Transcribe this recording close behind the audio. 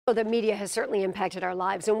The media has certainly impacted our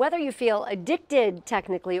lives, and whether you feel addicted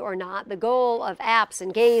technically or not, the goal of apps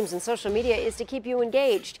and games and social media is to keep you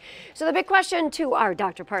engaged. So the big question to our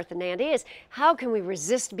Dr. Partha Nandi is, how can we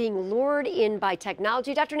resist being lured in by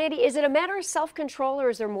technology? Dr. Nandi, is it a matter of self-control or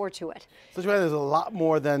is there more to it? So Joanna, there's a lot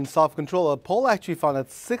more than self-control. A poll actually found that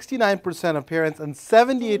 69% of parents and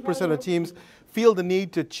 78% of teens feel the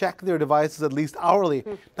need to check their devices at least hourly.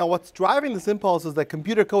 Now, what's driving this impulse is that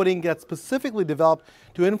computer coding gets specifically developed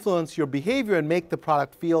to influence your behavior and make the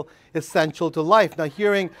product feel essential to life. Now,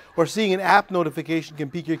 hearing or seeing an app notification can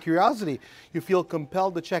pique your curiosity. You feel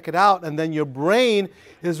compelled to check it out, and then your brain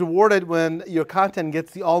is rewarded when your content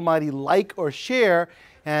gets the almighty like or share.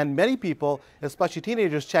 And many people, especially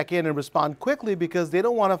teenagers, check in and respond quickly because they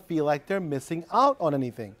don't want to feel like they're missing out on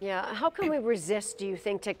anything. Yeah, how can we resist, do you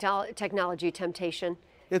think, technology temptation?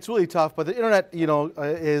 It's really tough, but the internet,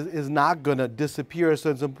 is not going to disappear.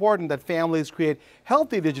 So it's important that families create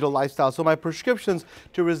healthy digital lifestyles. So my prescriptions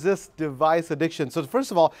to resist device addiction. So first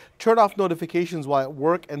of all, turn off notifications while at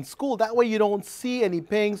work and school. That way you don't see any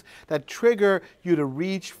pings that trigger you to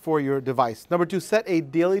reach for your device. Number two, set a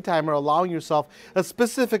daily timer, allowing yourself a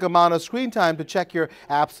specific amount of screen time to check your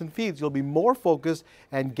apps and feeds. You'll be more focused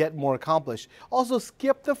and get more accomplished. Also,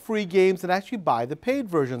 skip the free games and actually buy the paid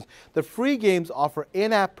versions. The free games offer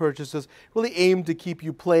in-app purchases really aim to keep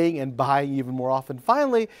you playing and buying even more often.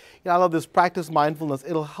 Finally, I love this practice mindfulness.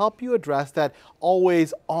 It'll help you address that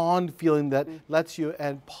always on feeling that lets you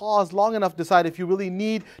and pause long enough to decide if you really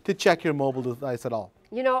need to check your mobile device at all.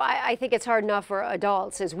 You know, I think it's hard enough for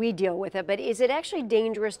adults as we deal with it, but is it actually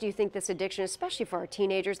dangerous, do you think, this addiction, especially for our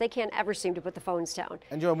teenagers? They can't ever seem to put the phones down.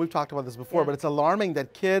 And Joan, we've talked about this before, but it's alarming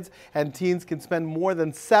that kids and teens can spend more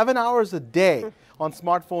than 7 hours a day on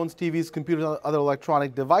smartphones, TVs, computers, and other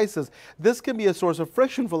electronic devices. This can be a source of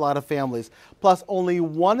friction for a lot of families. Plus, only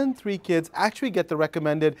 1 in 3 kids actually get the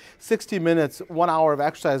recommended 60 minutes, 1 hour of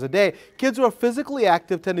exercise a day. Kids who are physically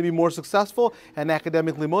active tend to be more successful and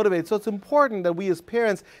academically motivated. So it's important that we as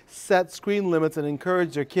parents set screen limits and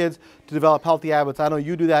encourage their kids to develop healthy habits. I know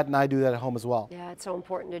you do that, and I do that at home as well. Yeah, it's so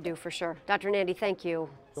important to do for sure. Dr. Nandi, thank you.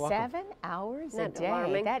 7 hours a day.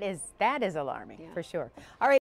 Alarming? That is alarming, for sure. All right.